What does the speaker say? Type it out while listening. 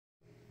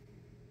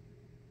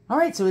All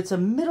right, so it's a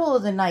middle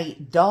of the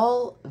night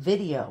doll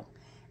video.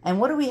 And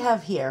what do we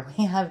have here?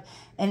 We have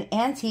an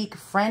antique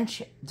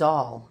French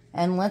doll.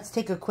 And let's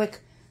take a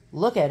quick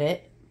look at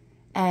it.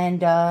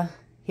 And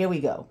here we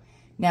go.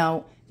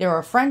 Now, there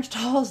are French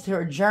dolls, there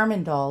are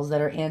German dolls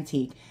that are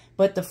antique.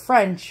 But the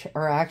French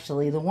are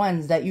actually the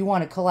ones that you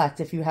want to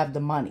collect if you have the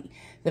money.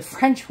 The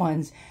French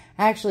ones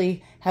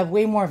actually have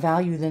way more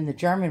value than the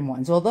German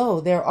ones.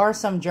 Although there are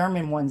some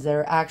German ones that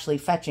are actually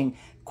fetching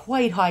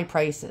quite high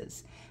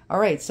prices. All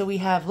right, so we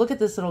have, look at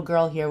this little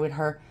girl here with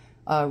her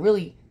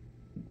really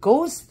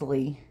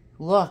ghostly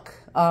look.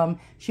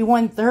 She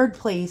won 3rd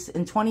place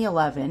in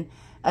 2011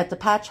 at the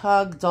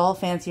Patchogue Doll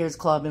Fanciers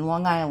Club in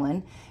Long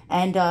Island.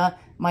 And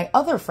my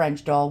other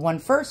French doll won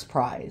 1st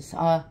prize.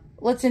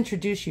 Let's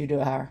introduce you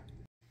to her.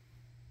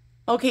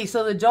 Okay,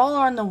 so the doll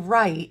on the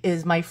right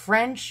is my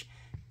French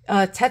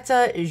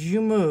Teta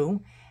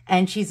Jumeau,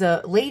 and she's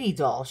a lady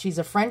doll. She's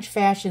a French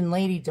fashion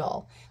lady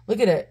doll.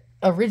 Look at it.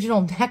 Original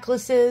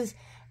necklaces,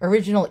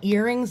 original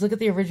earrings. Look at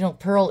the original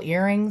pearl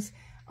earrings.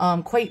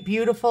 Quite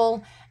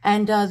beautiful.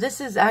 And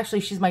this is actually,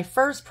 she's my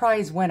 1st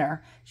prize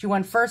winner. She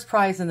won 1st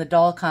prize in the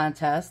doll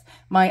contest.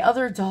 My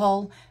other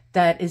doll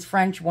that is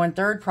French won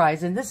 3rd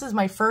prize. And this is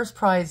my 1st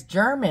prize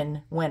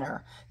German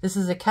winner. This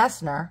is a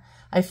Kessner.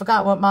 I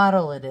forgot what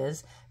model it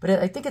is, but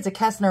I think it's a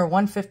Kessner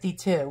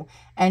 152.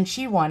 And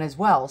she won as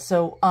well.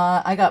 So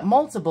I got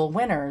multiple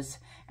winners.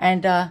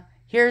 And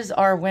here's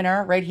our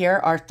winner right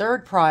here, our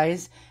 3rd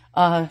prize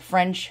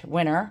French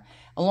winner,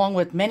 along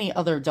with many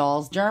other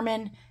dolls.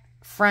 German,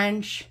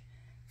 French,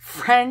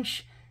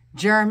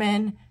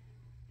 German,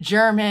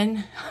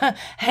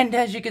 and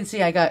as you can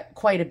see, I got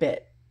quite a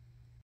bit.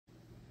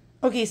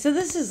 Okay, so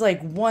this is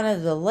like one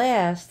of the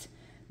last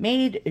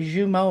made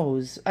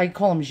Jumeaus. I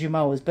call them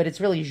Jumeaus, but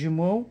it's really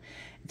Jumeau.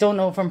 Don't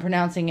know if I'm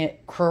pronouncing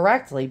it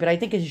correctly, but I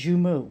think it's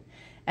Jumeau.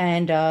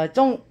 And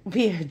don't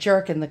be a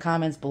jerk in the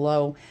comments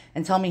below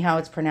and tell me how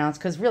it's pronounced,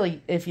 because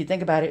really, if you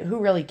think about it, who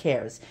really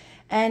cares?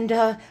 And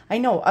I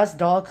know us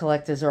doll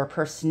collectors are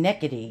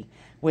persnickety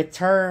with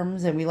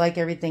terms, and we like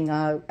everything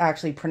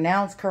actually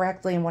pronounced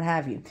correctly and what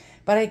have you.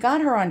 But I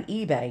got her on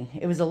eBay.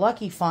 It was a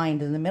lucky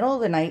find in the middle of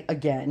the night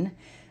again.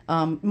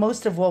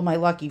 Most of all my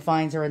lucky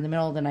finds are in the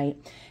middle of the night.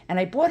 And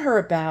I bought her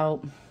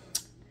about,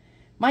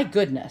 my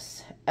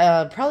goodness,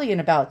 probably in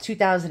about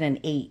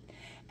 2008.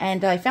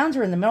 And I found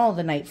her in the middle of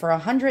the night for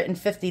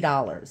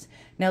 $150.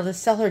 Now, the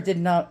seller did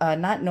not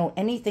know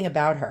anything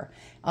about her.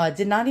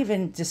 Did not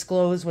even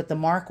disclose what the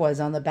mark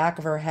was on the back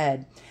of her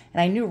head. And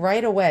I knew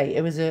right away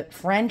it was a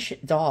French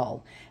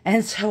doll.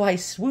 And so I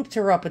swooped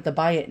her up at the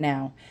buy it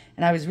now.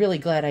 And I was really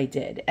glad I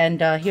did.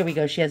 And here we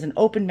go. She has an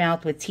open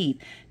mouth with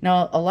teeth.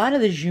 Now, a lot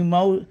of the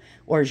Jumeau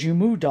or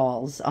Jumeau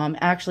dolls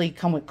actually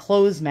come with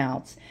closed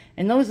mouths.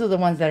 And those are the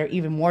ones that are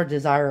even more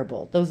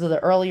desirable. Those are the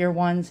earlier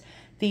ones.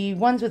 The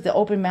ones with the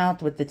open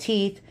mouth with the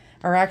teeth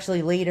are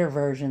actually later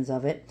versions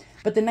of it.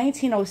 But the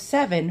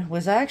 1907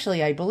 was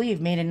actually, I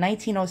believe, made in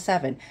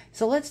 1907.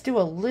 So let's do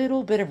a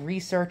little bit of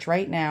research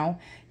right now.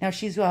 Now,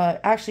 she's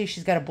actually,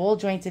 she's got a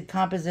ball-jointed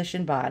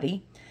composition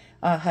body.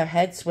 Her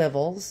head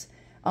swivels.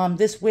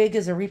 This wig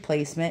is a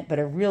replacement, but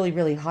a really,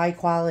 really high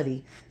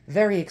quality,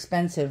 very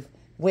expensive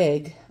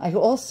wig. I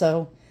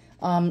also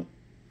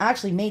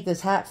actually made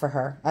this hat for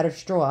her out of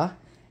straw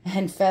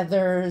and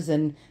feathers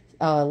and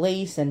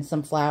lace and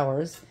some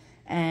flowers.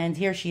 And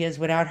here she is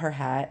without her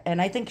hat.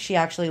 And I think she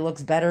actually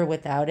looks better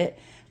without it.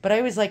 But I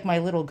always like my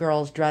little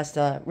girls dressed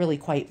really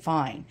quite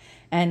fine.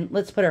 And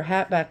let's put her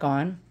hat back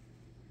on.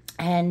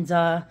 And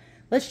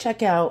let's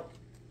check out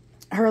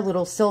her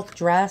little silk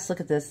dress.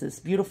 Look at this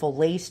beautiful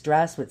lace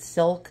dress with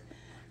silk.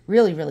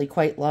 Really, really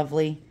quite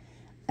lovely.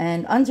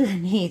 And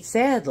underneath,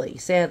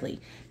 sadly,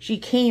 she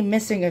came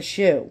missing a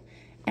shoe.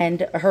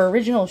 And her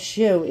original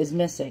shoe is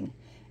missing.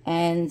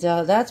 And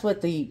that's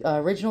what the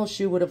original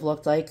shoe would have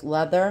looked like.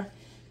 Leather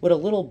with a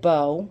little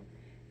bow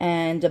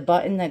and a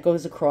button that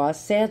goes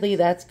across. Sadly,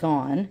 that's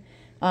gone.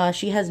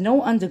 She has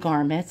no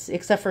undergarments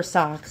except for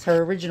socks,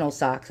 her original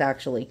socks,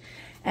 actually.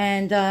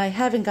 And I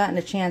haven't gotten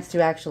a chance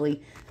to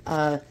actually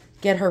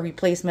get her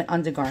replacement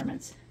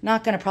undergarments.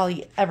 Not going to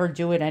probably ever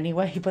do it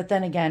anyway, but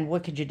then again,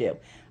 what could you do?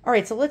 All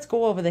right, so let's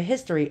go over the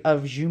history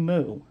of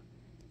Jumeau.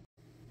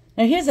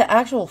 Now, here's an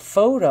actual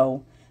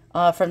photo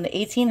from the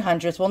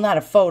 1800s. Well, not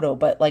a photo,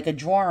 but like a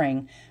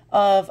drawing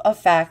of a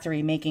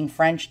factory making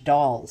French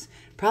dolls.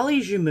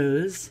 Probably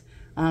Jumeau's.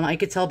 I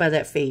could tell by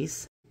that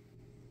face.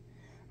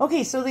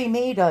 Okay, so they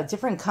made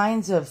different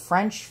kinds of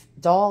French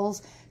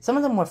dolls. Some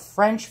of them were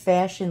French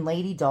fashion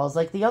lady dolls,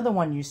 like the other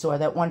one you saw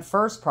that won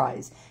 1st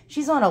prize.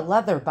 She's on a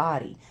leather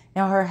body.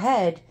 Now, her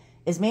head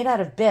is made out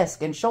of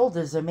bisque and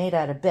shoulders are made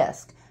out of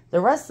bisque. The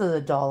rest of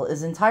the doll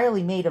is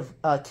entirely made of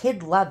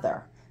kid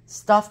leather,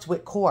 stuffed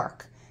with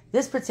cork.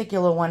 This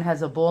particular one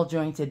has a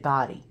ball-jointed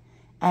body.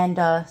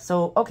 And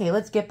so, okay,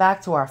 let's get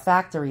back to our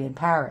factory in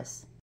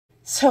Paris.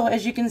 So,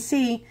 as you can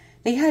see,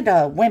 they had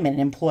women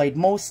employed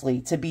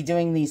mostly to be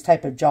doing these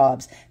type of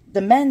jobs.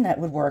 The men that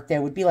would work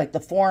there would be like the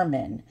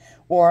foremen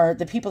or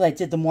the people that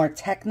did the more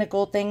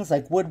technical things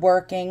like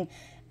woodworking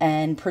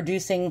and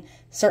producing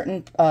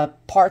certain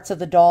parts of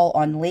the doll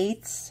on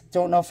lathes.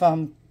 Don't know if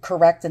I'm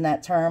correct in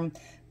that term,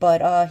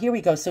 but here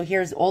we go. So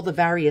here's all the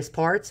various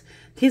parts.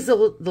 Here's the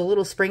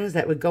little springs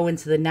that would go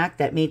into the neck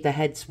that made the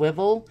head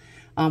swivel.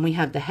 We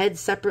have the head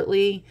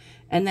separately,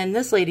 and then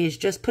this lady is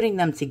just putting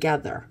them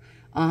together.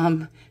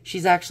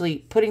 She's actually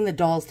putting the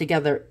dolls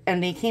together,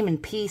 and they came in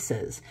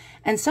pieces.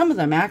 And some of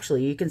them,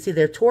 actually, you can see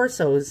their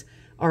torsos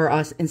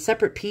are in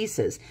separate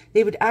pieces.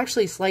 They would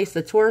actually slice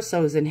the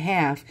torsos in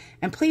half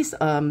and place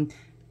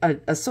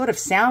a sort of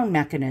sound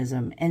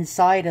mechanism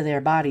inside of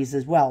their bodies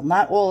as well.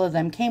 Not all of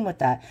them came with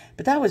that,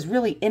 but that was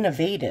really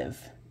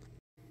innovative.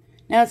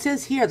 Now, it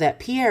says here that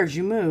Pierre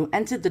Jumeau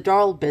entered the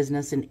doll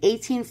business in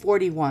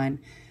 1841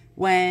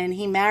 when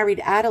he married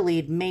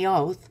Adelaide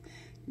Mayotte,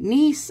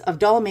 niece of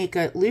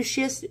dollmaker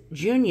Lucius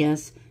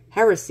Junius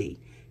Heresy.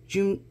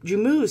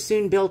 Jumeau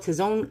soon built his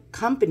own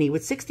company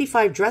with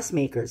 65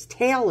 dressmakers,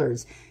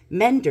 tailors,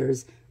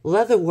 menders,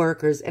 leather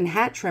workers, and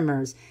hat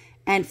trimmers,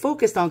 and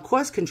focused on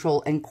cost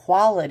control and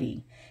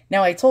quality.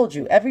 Now, I told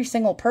you, every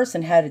single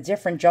person had a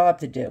different job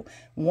to do.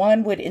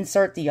 One would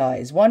insert the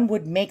eyes. One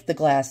would make the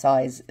glass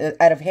eyes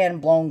out of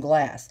hand-blown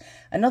glass.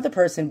 Another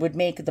person would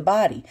make the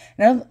body.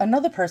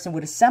 Another person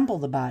would assemble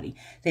the body.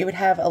 They would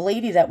have a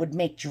lady that would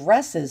make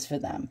dresses for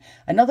them.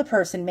 Another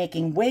person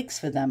making wigs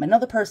for them.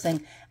 Another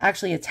person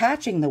actually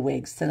attaching the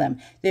wigs to them.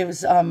 There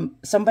was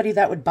somebody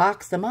that would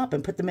box them up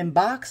and put them in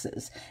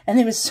boxes. And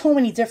there was so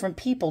many different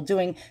people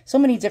doing so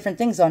many different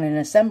things on an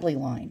assembly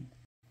line.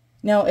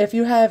 Now, if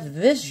you have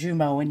this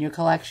Jumeau in your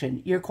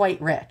collection, you're quite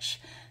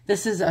rich.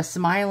 This is a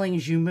smiling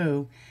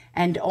Jumeau,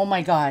 and oh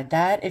my God,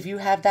 if you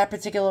have that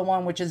particular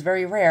one, which is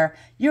very rare,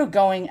 you're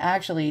going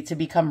actually to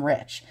become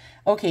rich.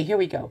 Okay, here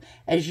we go.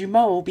 As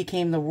Jumeau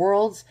became the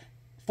world's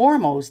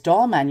foremost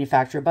doll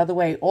manufacturer, by the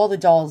way, all the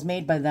dolls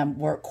made by them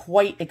were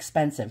quite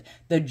expensive.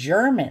 The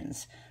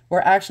Germans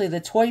were actually the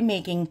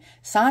toy-making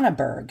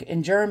Sonneberg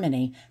in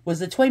Germany was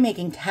the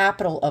toy-making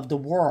capital of the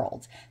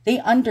world. They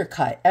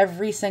undercut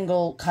every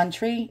single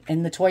country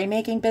in the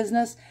toy-making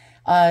business.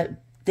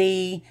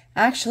 They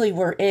actually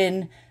were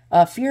in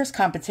a fierce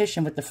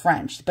competition with the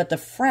French, but the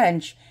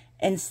French,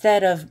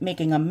 instead of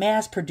making a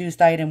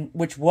mass-produced item,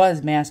 which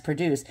was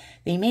mass-produced,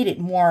 they made it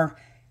more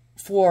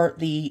for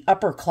the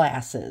upper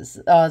classes.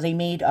 They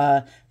made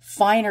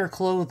finer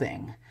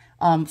clothing.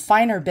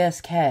 Finer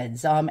bisque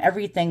heads,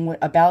 everything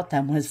about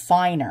them was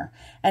finer.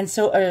 And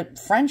so a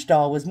French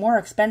doll was more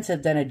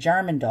expensive than a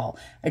German doll.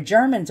 A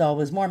German doll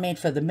was more made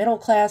for the middle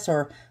class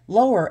or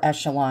lower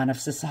echelon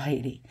of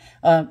society,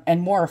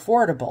 and more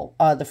affordable.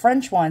 The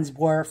French ones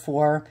were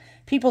for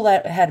people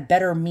that had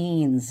better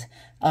means,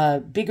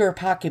 bigger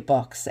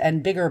pocketbooks,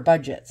 and bigger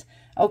budgets.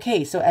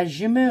 Okay, so as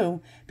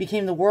Jumeau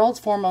became the world's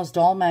foremost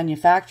doll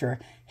manufacturer,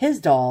 his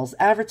dolls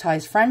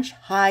advertised French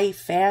high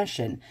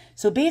fashion.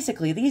 So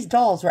basically, these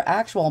dolls were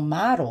actual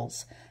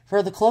models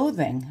for the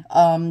clothing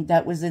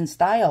that was in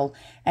style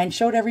and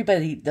showed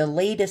everybody the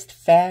latest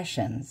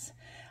fashions.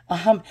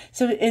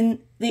 So in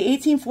the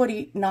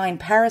 1849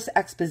 Paris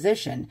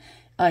Exposition,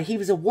 he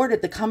was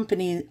awarded the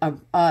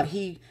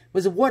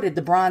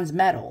bronze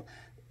medal.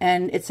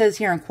 And it says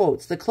here in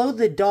quotes, "The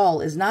clothed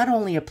doll is not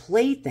only a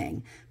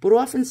plaything, but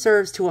often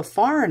serves to a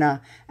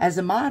foreigner as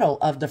a model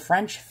of the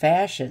French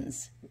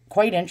fashions."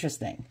 Quite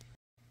interesting.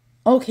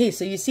 Okay,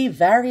 so you see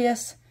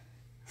various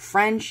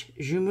French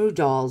Jumeau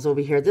dolls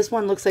over here. This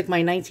one looks like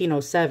my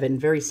 1907,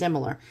 very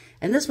similar.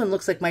 And this one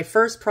looks like my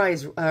first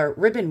prize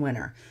ribbon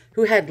winner,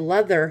 who had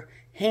leather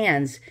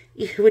hands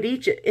with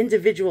each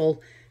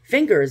individual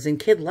fingers in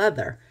kid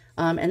leather.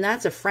 And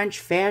that's a French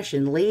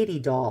fashion lady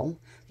doll.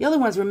 The other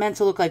ones were meant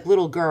to look like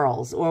little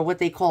girls, or what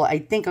they call, I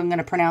think I'm going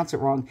to pronounce it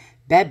wrong,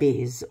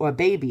 bebes or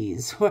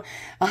babies.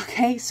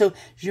 Okay, so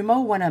Jumeau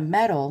won a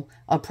medal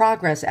of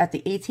progress at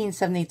the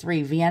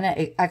 1873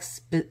 Vienna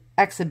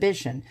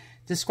exhibition.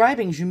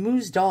 Describing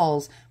Jumeau's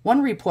dolls,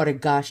 one reporter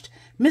gushed,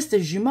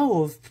 "Mr.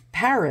 Jumeau of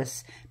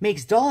Paris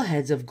makes doll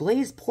heads of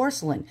glazed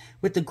porcelain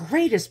with the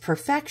greatest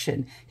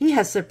perfection. He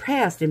has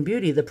surpassed in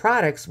beauty the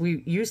products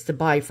we used to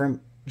buy from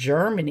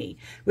Germany,"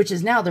 which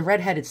is now the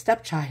red-headed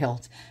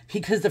stepchild,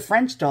 because the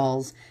French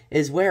dolls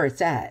is where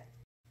it's at.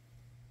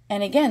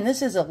 And again,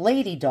 this is a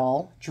lady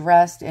doll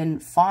dressed in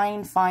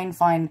fine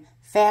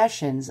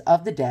fashions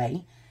of the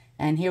day.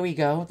 And here we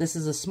go. This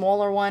is a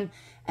smaller one.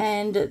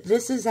 And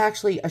this is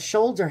actually a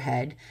shoulder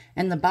head.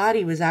 And the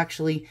body was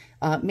actually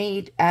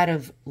made out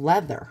of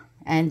leather.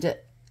 And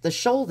the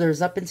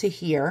shoulders up into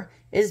here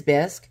is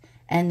bisque.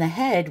 And the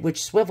head,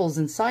 which swivels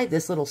inside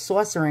this little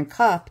saucer and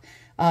cup,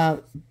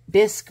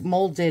 bisque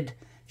molded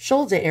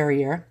shoulder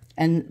area,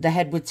 and the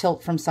head would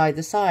tilt from side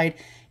to side,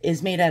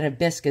 is made out of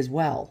bisque as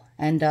well.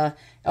 And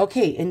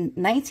okay, in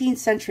 19th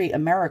century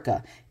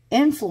America,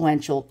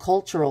 influential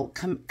cultural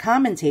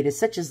commentators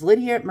such as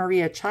Lydia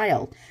Maria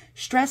Child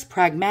stressed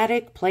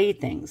pragmatic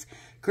playthings.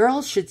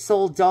 Girls should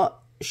sew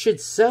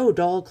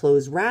doll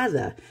clothes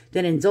rather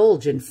than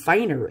indulge in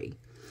finery.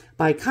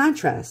 By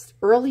contrast,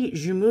 early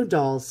Jumeau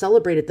dolls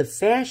celebrated the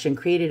fashion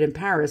created in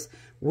Paris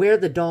where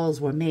the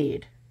dolls were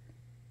made.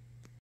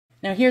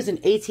 Now here's an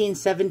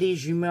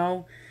 1870s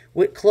Jumeau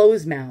with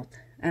closed mouth.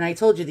 And I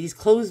told you these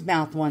closed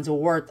mouth ones are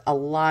worth a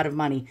lot of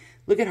money.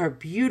 Look at her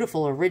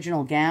beautiful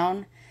original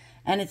gown.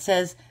 And it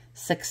says,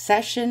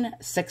 Succession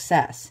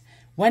Success.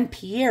 When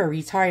Pierre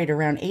retired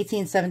around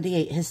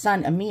 1878, his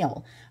son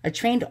Emile, a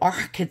trained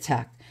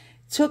architect,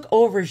 took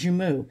over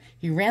Jumeau.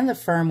 He ran the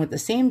firm with the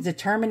same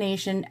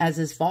determination as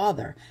his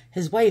father.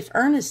 His wife,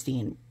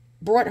 Ernestine,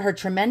 brought her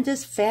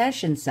tremendous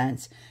fashion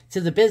sense to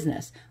the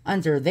business.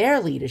 Under their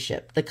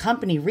leadership, the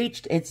company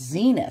reached its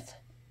zenith.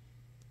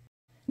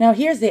 Now,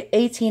 here's the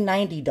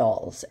 1890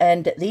 dolls,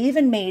 and they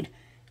even made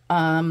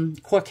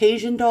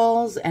Caucasian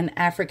dolls and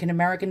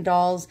African-American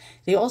dolls.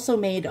 They also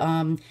made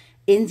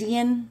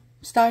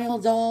Indian-style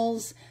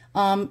dolls,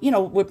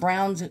 with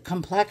brown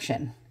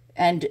complexion.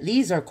 And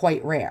these are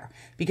quite rare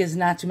because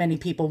not too many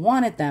people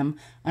wanted them,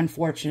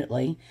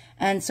 unfortunately.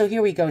 And so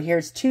here we go.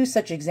 Here's two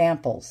such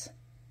examples.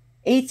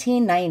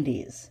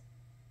 1890s.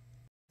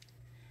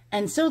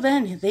 And so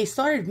then they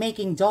started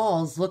making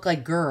dolls look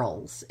like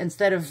girls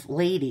instead of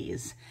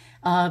ladies.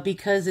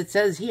 Because it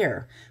says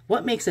here,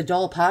 what makes a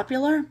doll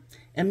popular?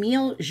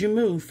 Emile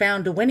Jumeau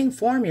found a winning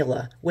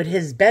formula with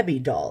his baby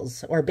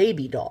dolls, or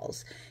baby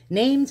dolls,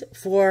 named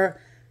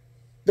for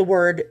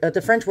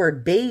the French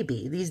word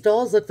baby. These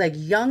dolls looked like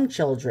young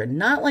children,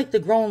 not like the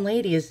grown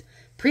ladies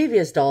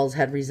previous dolls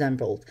had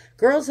resembled.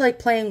 Girls like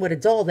playing with a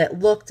doll that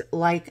looked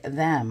like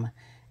them.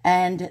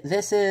 And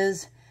this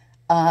is,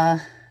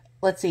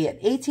 let's see,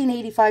 at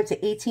 1885 to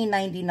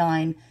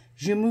 1899,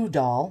 Jumeau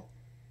doll,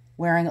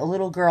 wearing a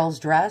little girl's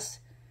dress.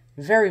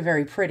 Very,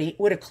 very pretty,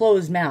 with a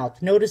closed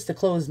mouth. Notice the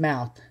closed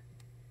mouth.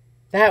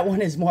 That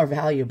one is more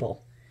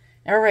valuable.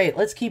 All right,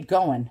 let's keep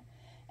going.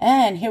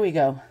 And here we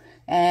go.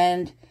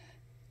 And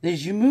the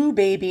Jumeau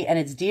baby and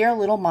its dear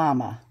little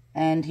mama.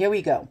 And here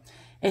we go.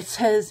 It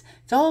says,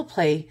 doll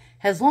play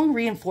has long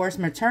reinforced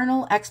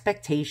maternal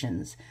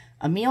expectations.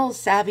 Emile's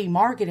savvy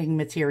marketing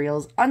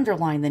materials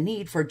underline the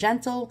need for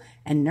gentle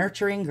and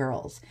nurturing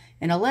girls.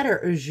 In a letter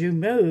of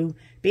Jumeau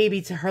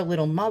baby to her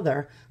little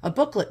mother, a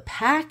booklet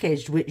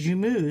packaged with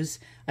Jumeau's,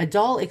 a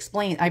doll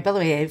explained, by the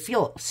way, I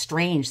feel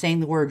strange saying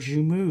the word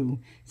Jumeau.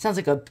 It sounds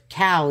like a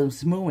cow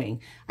is mooing.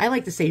 I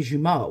like to say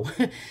Jumeau.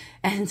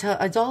 And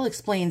a doll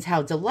explains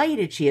how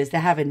delighted she is to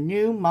have a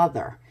new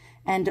mother.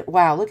 And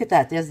wow, look at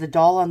that. There's the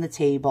doll on the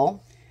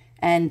table.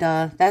 And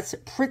that's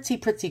pretty,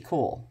 pretty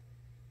cool.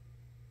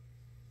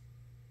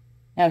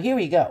 Now, here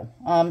we go.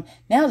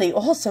 Now they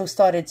also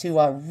started to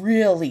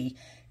really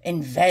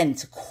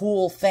invent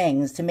cool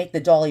things to make the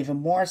doll even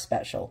more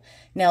special.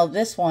 Now,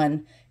 this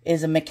one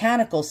is a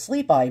mechanical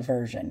sleep eye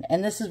version,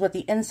 and this is what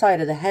the inside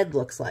of the head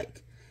looks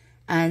like.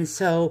 And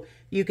so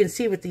you can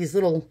see with these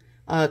little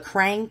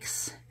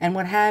cranks and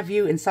what have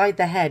you inside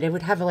the head, it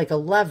would have like a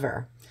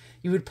lever.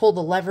 You would pull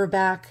the lever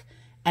back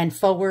and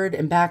forward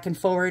and back and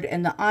forward,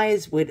 and the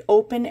eyes would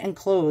open and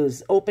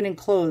close,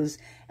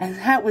 and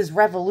that was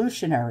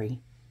revolutionary.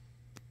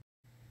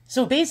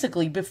 So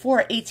basically, before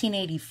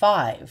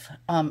 1885,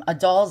 a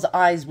doll's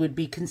eyes would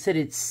be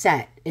considered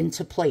set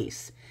into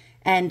place.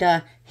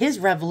 And his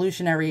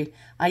revolutionary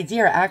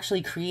idea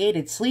actually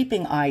created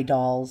sleeping eye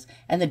dolls.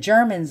 And the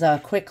Germans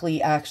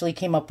quickly actually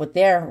came up with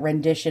their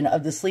rendition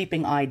of the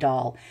sleeping eye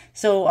doll.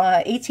 So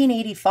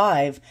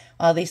 1885,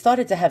 they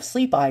started to have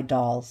sleep eye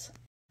dolls.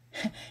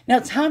 Now,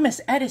 Thomas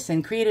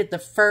Edison created the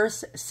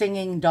first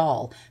singing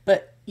doll,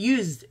 but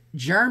used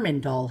German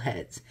doll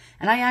heads.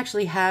 And I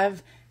actually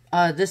have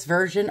this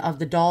version of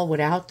the doll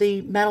without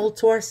the metal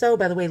torso.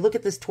 By the way, look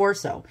at this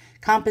torso.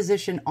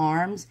 Composition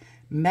arms,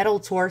 metal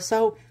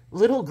torso,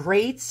 little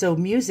grates so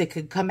music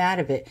could come out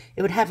of it.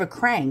 It would have a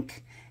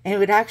crank, and it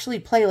would actually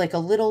play like a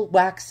little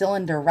wax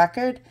cylinder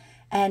record.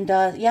 And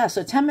yeah,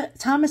 so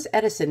Thomas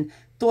Edison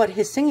thought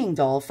his singing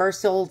doll, first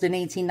sold in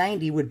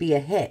 1890, would be a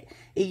hit.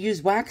 It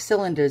used wax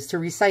cylinders to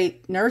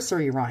recite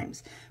nursery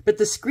rhymes, but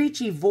the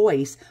screechy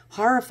voice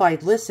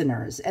horrified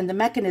listeners, and the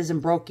mechanism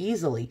broke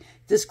easily.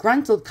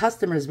 Disgruntled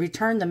customers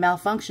returned the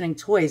malfunctioning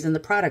toys, and the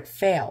product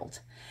failed.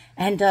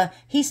 And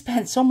he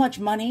spent so much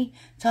money,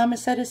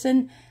 Thomas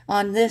Edison,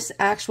 on this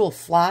actual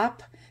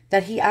flop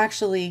that he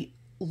actually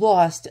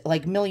lost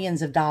like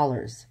millions of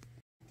dollars.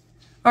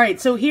 All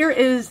right, so here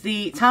is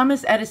the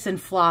Thomas Edison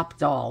flop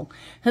doll.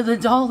 The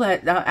doll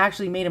that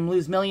actually made him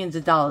lose millions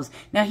of dollars.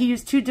 Now, he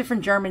used two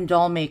different German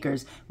doll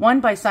makers. One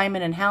by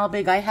Simon and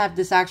Halbig. I have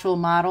this actual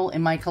model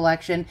in my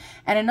collection.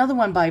 And another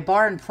one by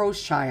Bar and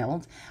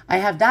Proschild. I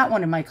have that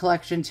one in my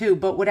collection too,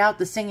 but without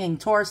the singing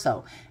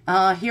torso.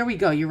 Here we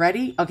go. You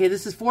ready? Okay,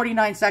 this is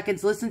 49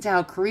 seconds. Listen to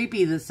how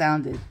creepy this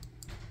sounded.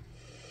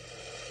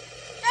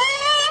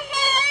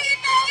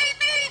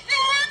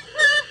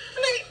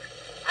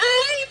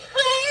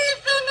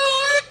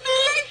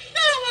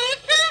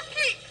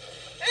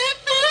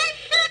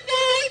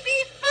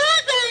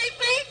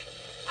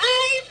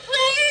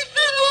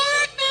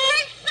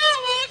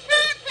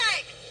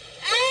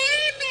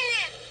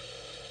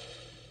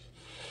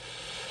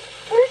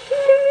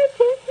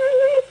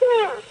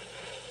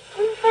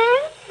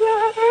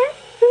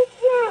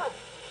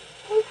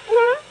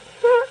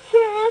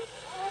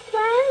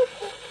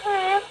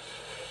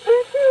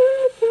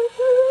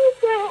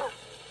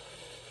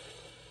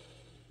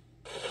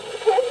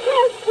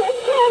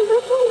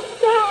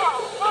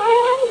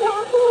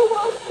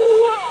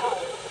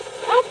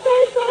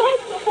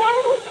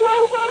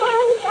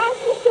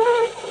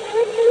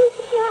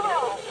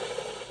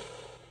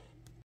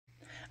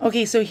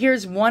 Okay, so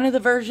here's one of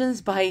the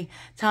versions by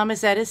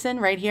Thomas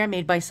Edison right here,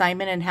 made by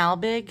Simon and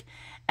Halbig.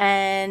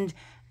 And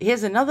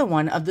here's another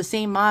one of the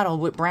same model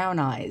with brown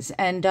eyes.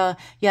 And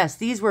yes,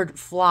 these were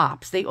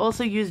flops. They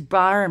also used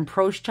Bar and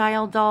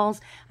Proschchild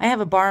dolls. I have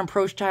a Bar and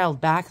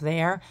Proschchild back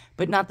there,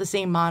 but not the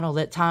same model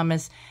that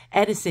Thomas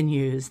Edison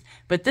used.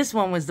 But this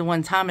one was the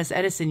one Thomas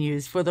Edison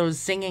used for those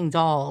singing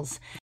dolls.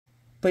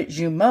 But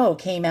Jumeau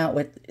came out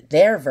with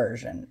their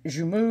version.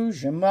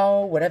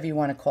 Jumeau, whatever you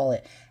want to call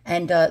it.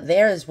 And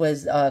theirs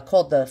was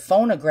called the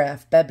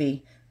Phonograph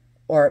Baby,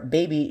 or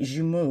Baby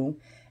Jumeau.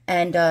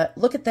 And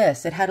look at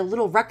this. It had a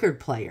little record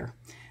player.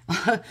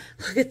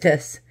 Look at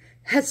this.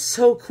 That's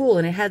so cool.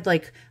 And it had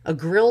like a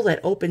grill that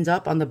opens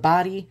up on the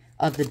body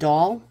of the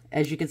doll,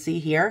 as you can see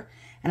here.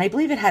 And I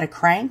believe it had a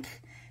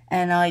crank.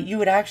 And you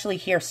would actually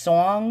hear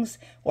songs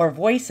or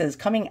voices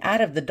coming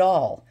out of the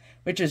doll,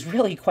 which is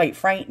really quite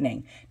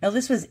frightening. Now,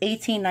 this was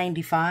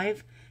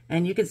 1895,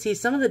 and you can see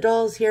some of the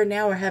dolls here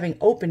now are having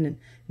open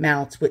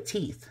mouths with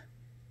teeth.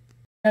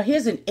 Now,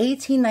 here's an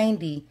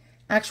 1890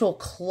 actual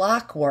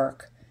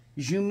clockwork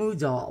Jumeau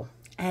doll,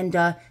 and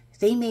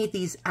they made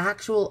these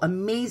actual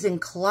amazing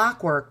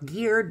clockwork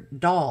geared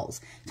dolls.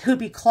 There would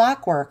be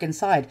clockwork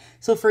inside.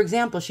 So, for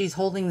example, she's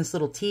holding this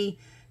little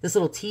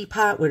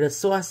teapot with a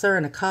saucer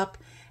and a cup,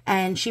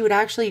 and she would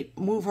actually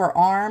move her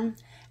arm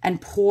and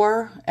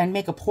pour and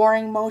make a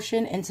pouring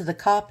motion into the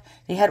cup.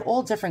 They had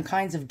all different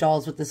kinds of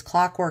dolls with this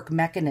clockwork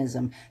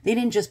mechanism. They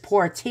didn't just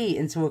pour tea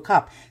into a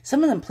cup.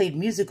 Some of them played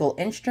musical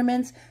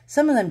instruments.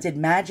 Some of them did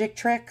magic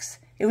tricks.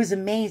 It was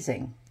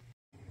amazing.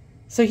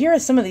 So here are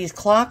some of these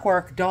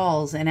clockwork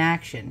dolls in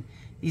action,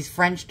 these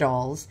French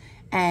dolls.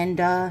 And,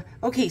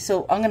 okay,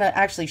 so I'm going to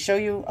actually show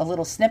you a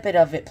little snippet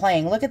of it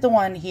playing. Look at the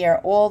one here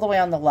all the way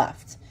on the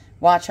left.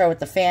 Watch her with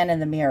the fan in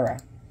the mirror.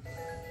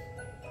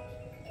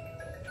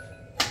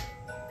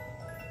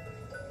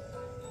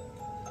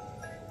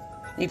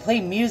 They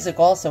play music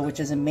also, which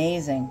is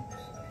amazing.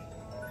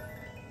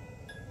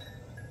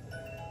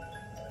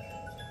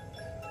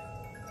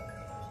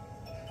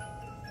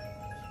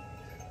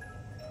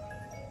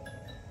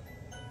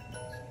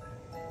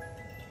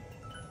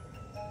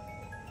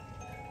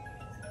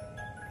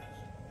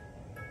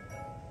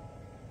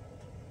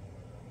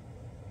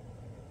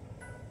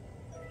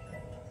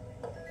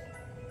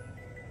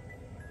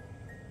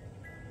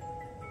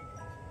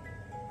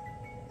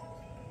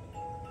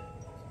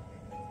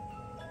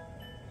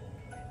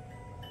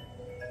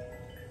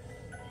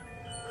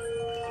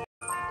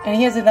 And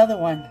here's another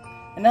one,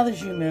 another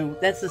Jumeau.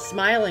 That's the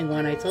smiling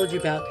one I told you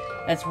about.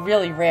 That's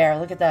really rare.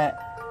 Look at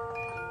that.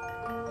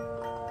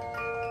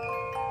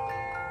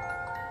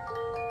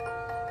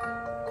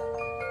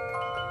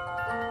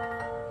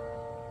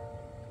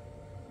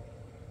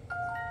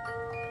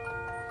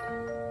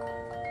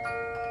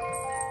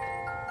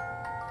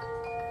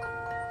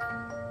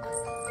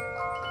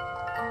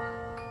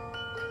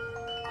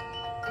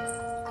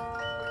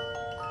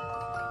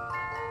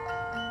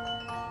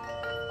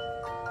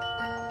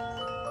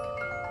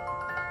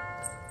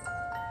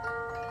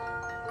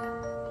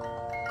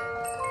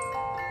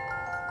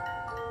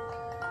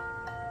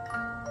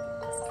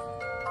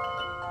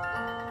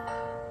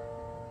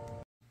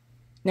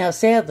 Now,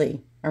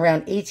 sadly,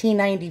 around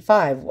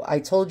 1895, I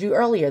told you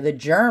earlier, the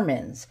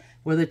Germans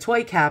were the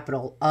toy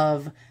capital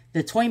of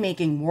the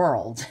toy-making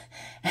world.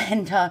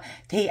 And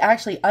they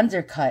actually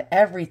undercut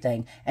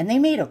everything. And they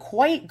made a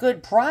quite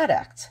good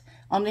product.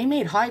 They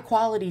made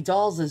high-quality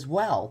dolls as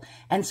well.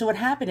 And so what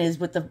happened is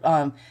with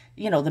the,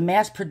 the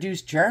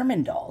mass-produced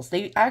German dolls,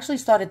 they actually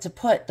started to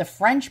put the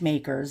French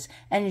makers,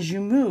 and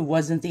Jumeau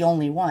wasn't the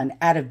only one,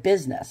 out of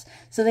business.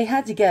 So they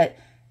had to get...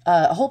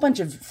 a whole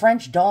bunch of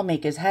French doll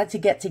makers had to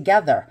get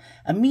together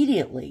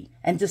immediately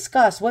and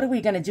discuss, what are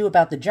we going to do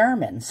about the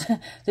Germans?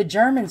 The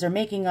Germans are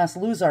making us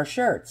lose our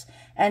shirts.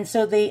 And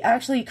so they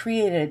actually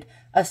created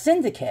a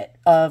syndicate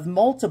of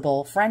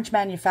multiple French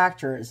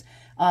manufacturers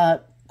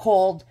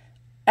called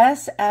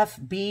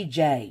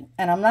SFBJ.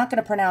 And I'm not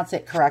going to pronounce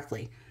it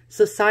correctly.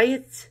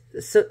 Société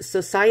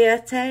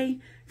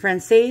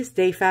Française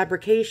de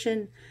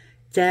Fabrication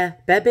de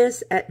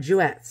Bébés et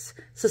Jouets.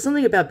 So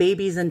something about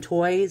babies and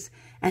toys.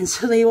 And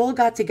so they all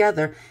got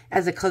together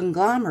as a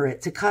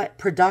conglomerate to cut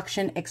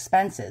production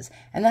expenses.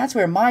 And that's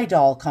where my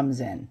doll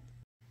comes in.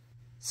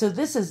 So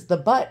this is the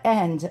butt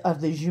end of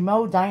the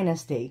Jumeau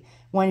dynasty.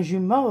 When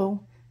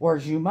Jumeau, or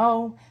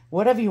Jumeau,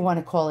 whatever you want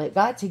to call it,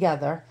 got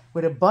together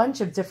with a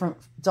bunch of different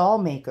doll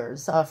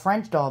makers,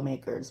 French doll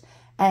makers,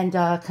 and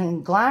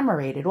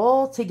conglomerated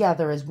all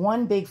together as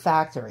one big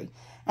factory.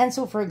 And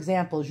so, for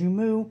example,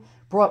 Jumeau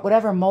brought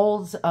whatever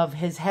molds of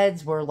his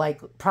heads were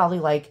probably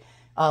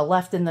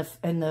left in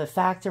the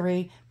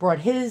factory, brought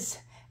his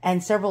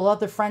and several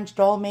other French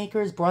doll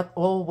makers, brought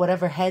all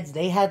whatever heads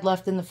they had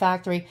left in the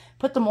factory,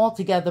 put them all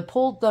together,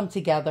 pulled them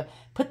together,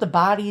 put the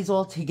bodies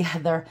all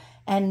together,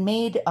 and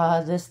made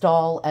this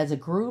doll as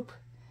a group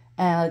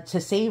to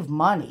save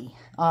money,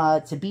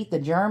 to beat the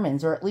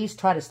Germans, or at least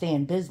try to stay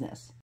in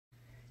business.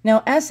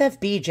 Now,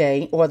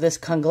 SFBJ, or this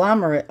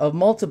conglomerate of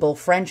multiple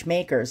French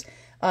makers,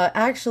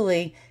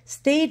 actually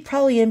stayed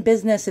probably in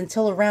business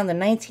until around the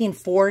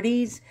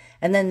 1940s,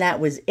 and then that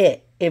was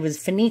it. It was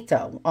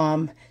finito.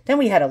 Then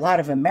we had a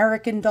lot of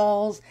American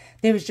dolls.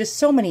 There was just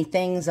so many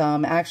things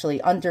actually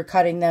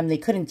undercutting them. They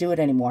couldn't do it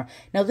anymore.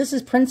 Now this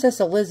is Princess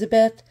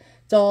Elizabeth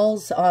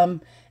dolls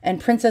and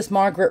Princess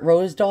Margaret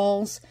Rose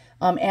dolls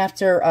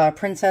after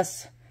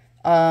Princess,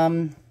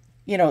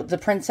 you know, the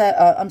princess,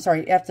 I'm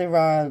sorry,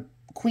 after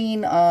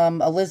Queen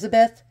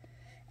Elizabeth.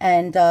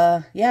 And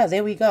yeah,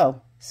 there we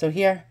go. So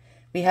here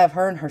we have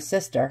her and her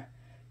sister.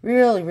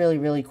 Really, really,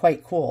 really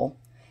quite cool.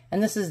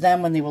 And this is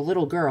them when they were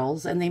little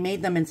girls, and they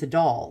made them into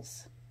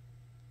dolls.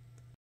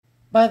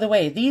 By the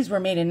way, these were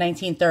made in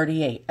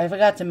 1938. I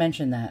forgot to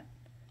mention that.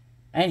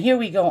 And here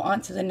we go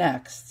on to the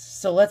next.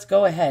 So let's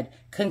go ahead.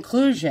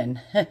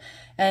 Conclusion.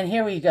 And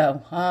here we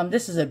go.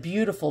 This is a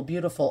beautiful,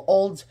 beautiful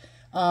old,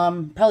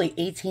 probably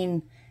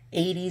 1880s,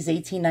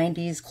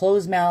 1890s,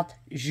 closed-mouth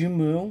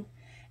Jumeau.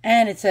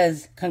 And it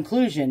says,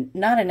 conclusion,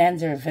 not an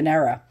end of an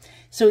era.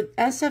 So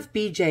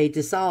SFBJ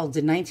dissolved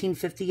in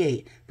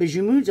 1958, but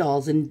Jumeau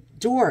dolls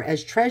endure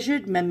as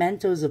treasured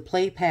mementos of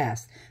play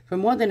past. For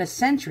more than a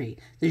century,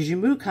 the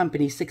Jumeau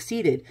company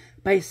succeeded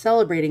by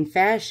celebrating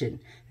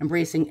fashion,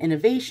 embracing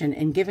innovation,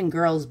 and giving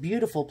girls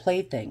beautiful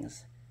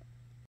playthings.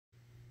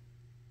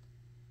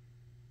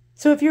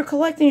 So if you're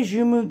collecting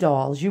Jumeau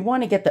dolls, you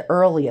want to get the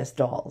earliest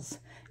dolls.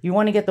 You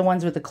want to get the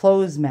ones with the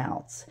closed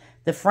mouths,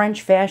 the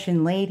French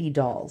fashion lady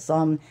dolls.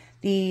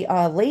 The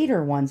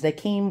later ones that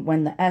came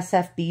when the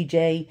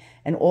SFBJ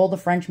and all the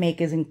French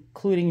makers,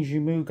 including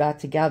Jumeau, got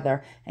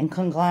together and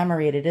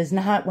conglomerated, is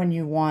not when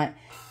you want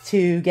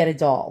to get a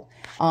doll.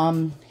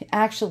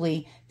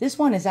 Actually, this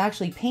one is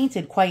actually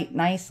painted quite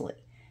nicely.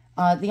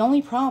 The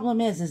only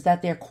problem is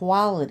that their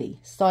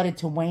quality started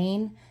to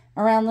wane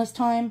around this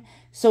time.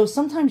 So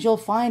sometimes you'll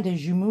find a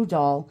Jumeau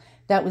doll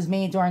that was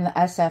made during the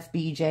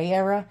SFBJ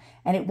era,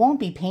 and it won't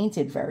be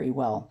painted very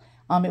well.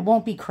 It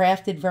won't be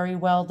crafted very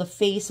well. The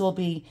face will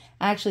be,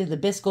 actually the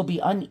bisque will be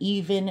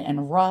uneven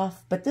and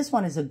rough, but this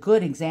one is a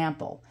good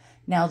example.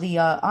 Now the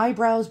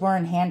eyebrows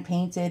weren't hand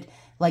painted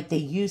like they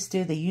used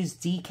to. They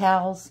used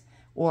decals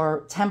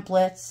or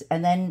templates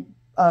and then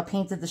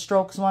painted the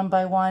strokes one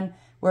by one,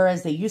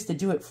 whereas they used to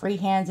do it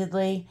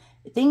free-handedly.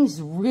 Things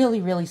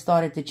really, really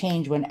started to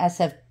change when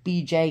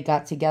SFBJ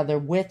got together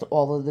with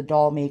all of the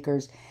doll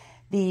makers.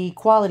 The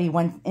quality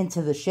went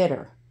into the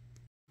shitter.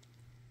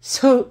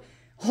 So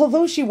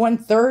although she won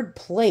third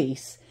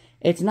place,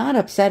 it's not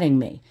upsetting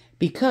me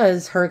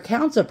because her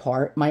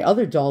counterpart, my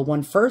other doll,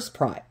 won first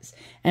prize.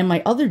 And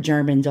my other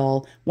German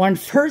doll won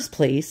first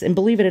place. And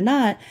believe it or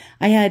not,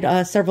 I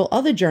had several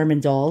other German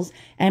dolls.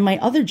 And my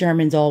other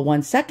German doll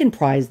won second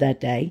prize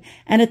that day.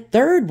 And a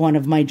third one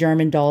of my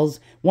German dolls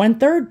won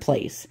third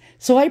place.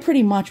 So I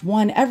pretty much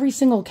won every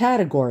single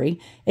category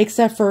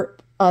except for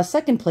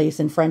second place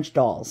in French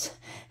dolls.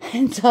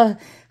 And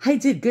I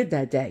did good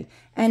that day.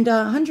 And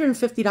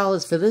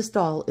 $150 for this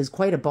doll is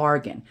quite a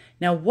bargain.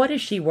 Now, what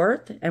is she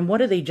worth? And what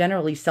do they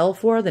generally sell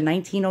for? The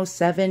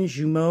 1907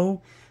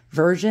 Jumeau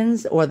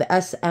versions or the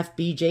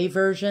SFBJ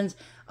versions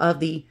of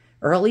the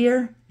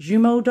earlier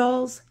Jumeau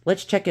dolls?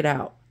 Let's check it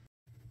out.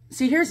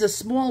 See, here's a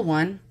small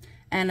one.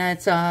 And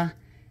it's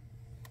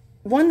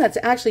one that's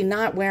actually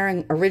not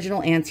wearing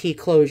original antique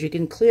clothes. You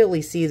can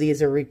clearly see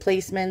these are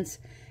replacements.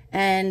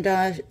 And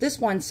this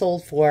one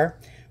sold for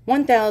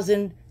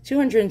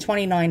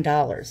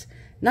 $1,229.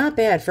 Not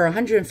bad for a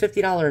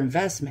 $150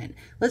 investment.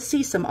 Let's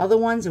see some other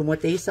ones and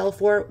what they sell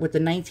for with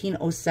the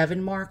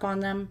 1907 mark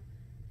on them.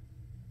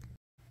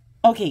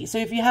 Okay, so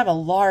if you have a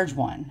large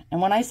one,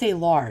 and when I say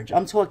large,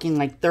 I'm talking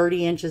like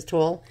 30 inches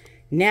tall.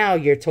 Now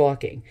you're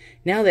talking.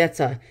 Now that's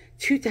a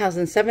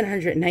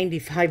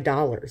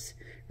 $2,795.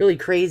 Really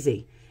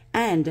crazy.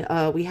 And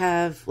we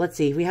have, let's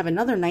see, we have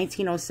another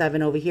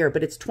 1907 over here,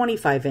 but it's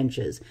 25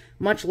 inches,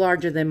 much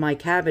larger than my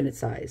cabinet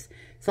size,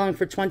 selling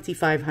for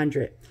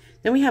 $2,500.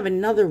 Then we have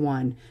another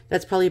one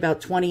that's probably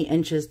about 20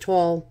 inches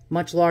tall,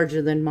 much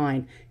larger than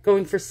mine,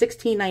 going for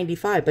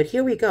 $16.95. But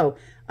here we go.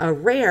 A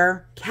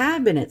rare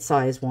cabinet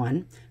size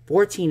one,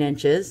 14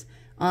 inches,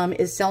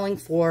 is selling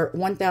for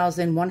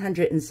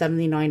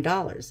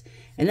 $1,179.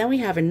 And then we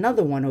have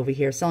another one over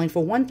here selling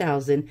for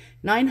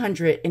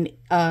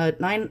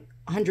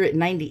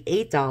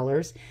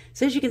 $1,998.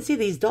 So as you can see,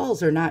 these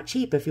dolls are not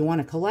cheap if you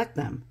want to collect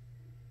them.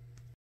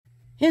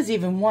 Here's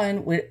even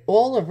one with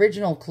all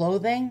original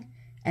clothing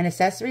and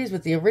accessories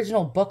with the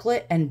original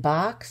booklet and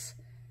box.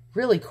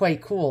 Really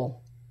quite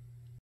cool.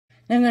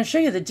 Now I'm going to show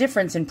you the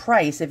difference in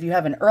price if you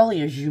have an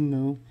earlier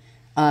Jumeau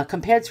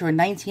compared to a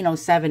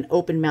 1907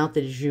 open-mouthed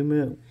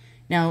Jumeau.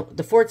 Now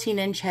the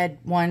 14-inch head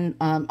one,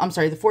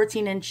 the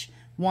 14-inch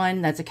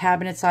one that's a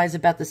cabinet size,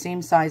 about the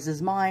same size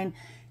as mine,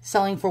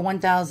 selling for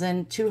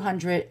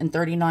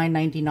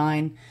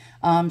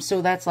 $1,239.99.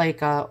 So that's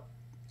like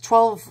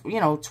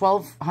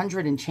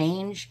 $1,200 and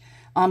change.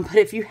 But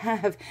if you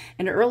have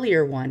an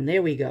earlier one,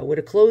 there we go, with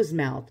a closed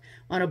mouth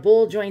on a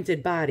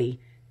ball-jointed body,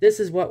 this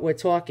is what we're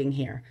talking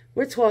here.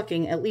 We're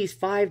talking at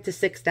least $5,000 to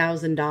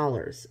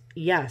 $6,000.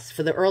 Yes,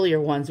 for the earlier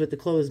ones with the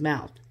closed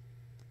mouth.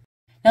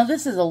 Now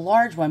this is a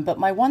large one, but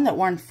my one that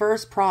won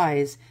first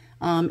prize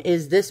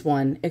is this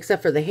one,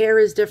 except for the hair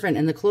is different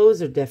and the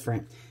clothes are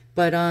different.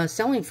 But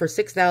selling for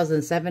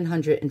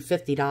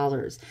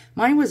 $6,750.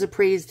 Mine was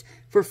appraised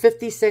for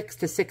 $56,000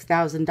 to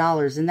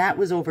 $6,000, and that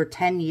was over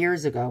 10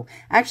 years ago.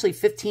 Actually,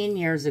 15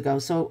 years ago.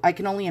 So I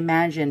can only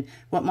imagine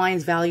what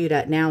mine's valued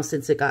at now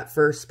since it got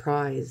first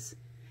prize.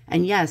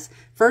 And yes,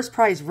 first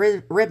prize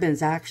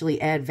ribbons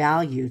actually add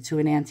value to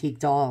an antique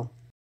doll.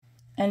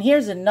 And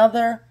here's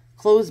another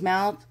closed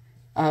mouth.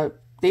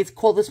 They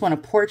call this one a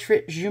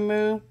portrait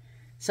Jumeau,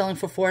 selling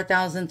for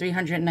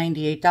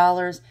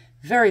 $4,398.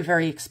 Very,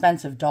 very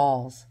expensive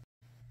dolls.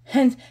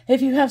 And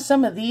if you have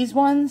some of these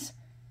ones,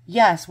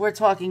 yes, we're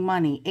talking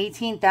money.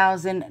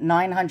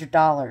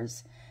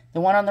 $18,900. The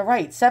one on the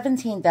right,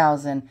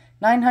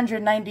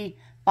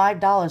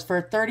 $17,995 for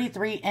a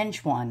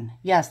 33-inch one.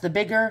 Yes, the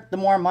bigger, the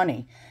more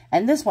money.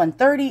 And this one,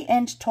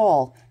 30-inch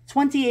tall,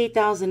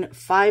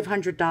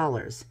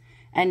 $28,500.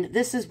 And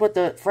this is what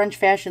the French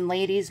fashion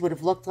ladies would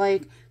have looked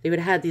like. They would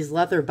have had these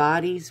leather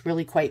bodies,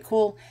 really quite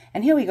cool.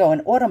 And here we go,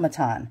 an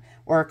automaton,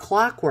 or a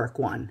clockwork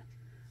one,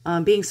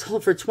 being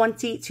sold for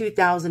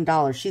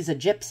 $22,000. She's a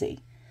gypsy.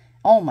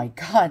 Oh my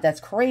God,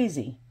 that's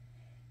crazy.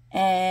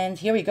 And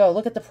here we go.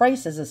 Look at the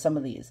prices of some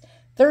of these.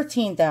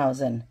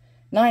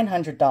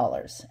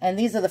 $13,900. And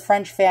these are the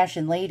French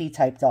fashion lady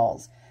type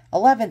dolls.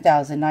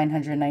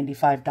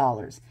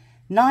 $11,995.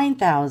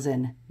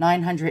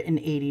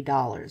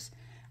 $9,980.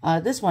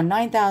 This one,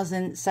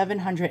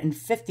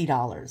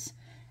 $9,750.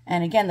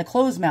 And again, the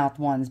closed mouth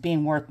ones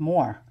being worth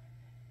more.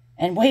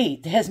 And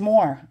wait, there's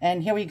more.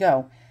 And here we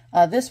go.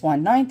 This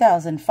one,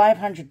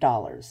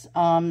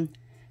 $9,500.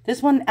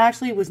 This one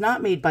actually was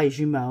not made by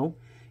Jumeau.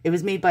 It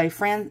was made by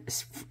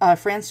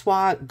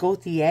Francois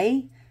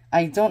Gauthier.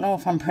 I don't know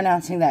if I'm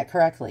pronouncing that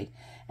correctly.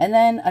 And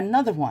then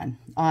another one,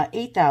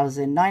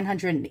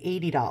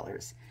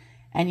 $8,980.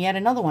 And yet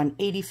another one,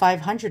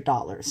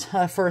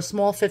 $8,500 for a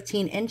small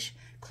 15-inch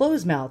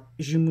closed mouth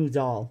Jumeau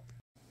doll.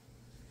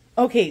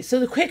 Okay, so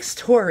the quick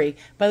story.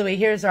 By the way,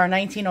 here's our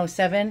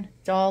 1907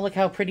 doll. Look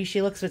how pretty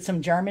she looks with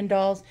some German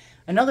dolls.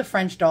 Another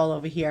French doll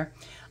over here.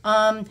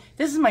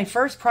 This is my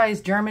first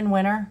prize German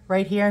winner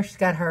right here. She's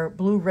got her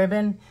blue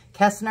ribbon,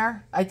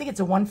 Kessner. I think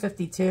it's a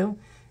 152.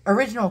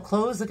 Original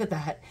clothes, look at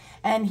that.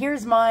 And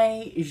here's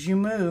my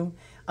Jumeau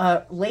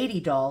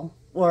lady doll.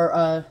 Or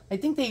I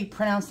think they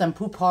pronounce them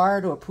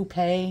poupard or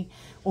poupée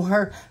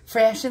or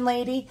fashion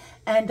lady.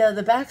 And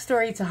the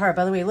backstory to her,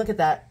 by the way, look at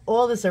that.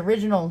 All this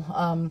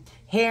original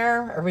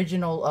hair,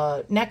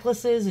 original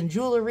necklaces and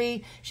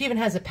jewelry. She even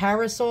has a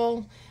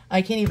parasol.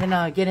 I can't even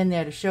get in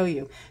there to show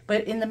you.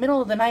 But in the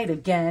middle of the night,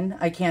 again,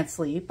 I can't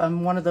sleep.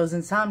 I'm one of those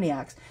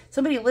insomniacs.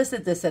 Somebody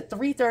listed this at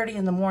 3:30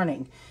 in the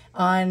morning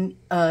on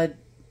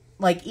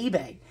like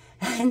eBay.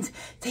 And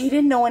they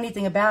didn't know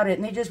anything about it.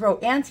 And they just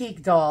wrote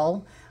antique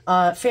doll.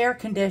 Fair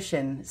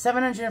condition,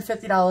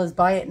 $750,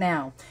 buy it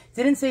now.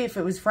 Didn't say if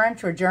it was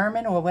French or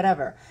German or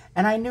whatever.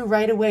 And I knew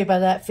right away by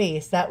that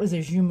face that was a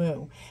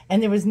Jumeau.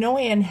 And there was no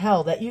way in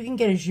hell that you can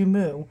get a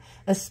Jumeau,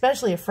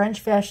 especially a French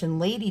fashion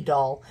lady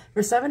doll,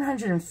 for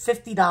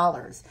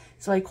 $750.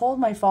 So I called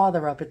my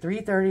father up at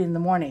 3:30 in the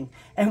morning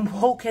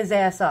and woke his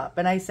ass up.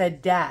 And I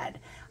said, Dad,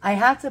 I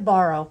have to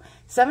borrow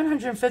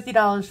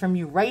 $750 from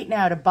you right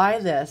now to buy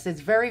this.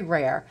 It's very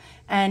rare.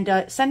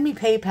 And send me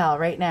PayPal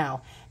right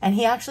now. And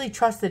he actually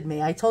trusted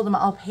me. I told him,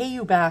 I'll pay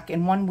you back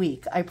in 1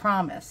 week. I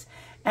promise.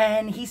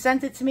 And he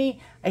sent it to me.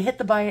 I hit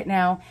the buy it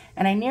now.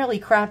 And I nearly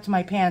crapped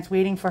my pants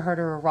waiting for her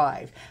to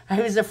arrive. I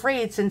was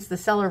afraid, since the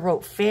seller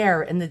wrote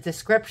fair in the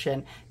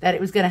description, that it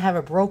was going to have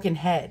a broken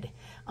head.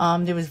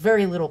 There was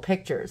very little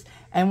pictures.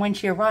 And when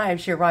she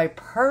arrived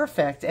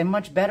perfect and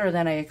much better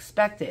than I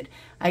expected.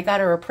 I got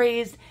her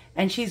appraised,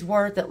 and she's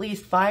worth at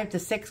least $5 to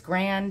 $6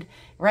 grand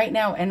right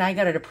now. And I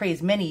got it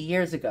appraised many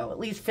years ago, at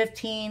least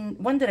 15.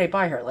 When did I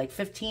buy her? Like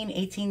 15,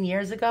 18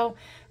 years ago.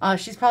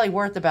 She's probably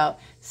worth about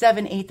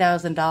 $7,000,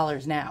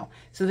 $8,000 now.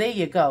 So there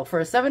you go. For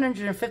a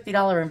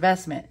 $750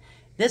 investment,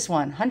 this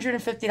one,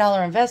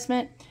 $150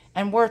 investment,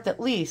 and worth at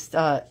least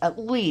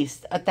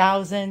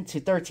 $1,000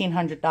 to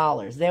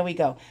 $1,300. There we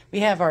go.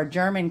 We have our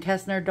German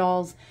Kessner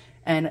dolls,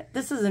 and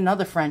this is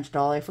another French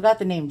doll. I forgot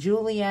the name,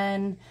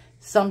 Julienne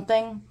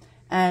something.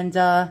 And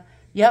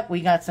yep,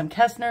 we got some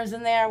Kessners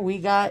in there. We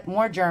got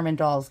more German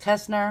dolls.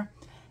 Kessner.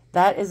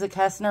 That is a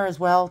Kessner as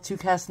well. 2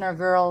 Kessner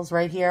girls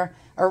right here.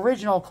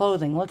 Original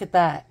clothing. Look at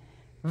that.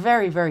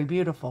 Very, very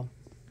beautiful.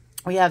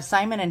 We have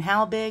Simon and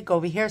Halbig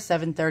over here,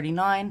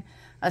 $739.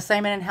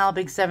 Simon and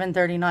Halbig,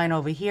 $739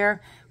 over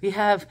here. We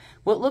have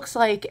what looks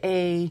like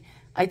I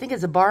think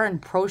it's a Bar and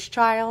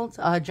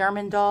Proschchild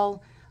German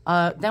doll.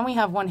 Then we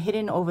have one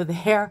hidden over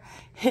there,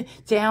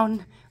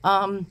 down.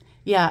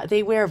 Yeah,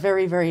 they wear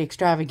very, very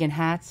extravagant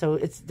hats, so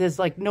there's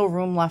like no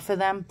room left for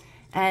them.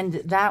 And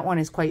that one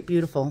is quite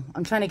beautiful.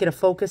 I'm trying to get a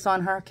focus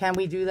on her. Can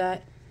we do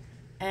that?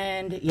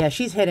 And yeah,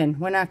 she's hidden.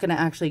 We're not going to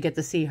actually get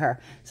to see her.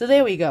 So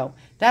there we go.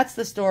 That's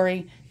the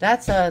story.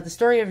 That's the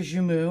story of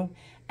Jumeau.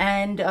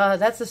 And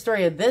that's the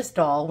story of this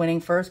doll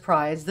winning first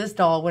prize, this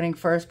doll winning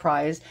first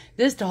prize,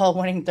 this doll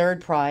winning third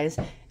prize,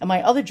 and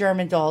my other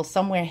German doll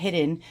somewhere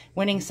hidden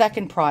winning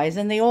second prize.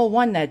 And they all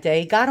won that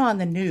day, got on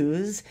the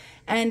news,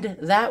 and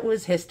that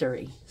was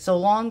history. So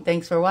long,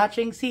 thanks for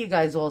watching. See you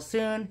guys all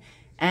soon,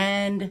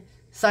 and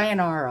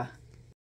sayonara.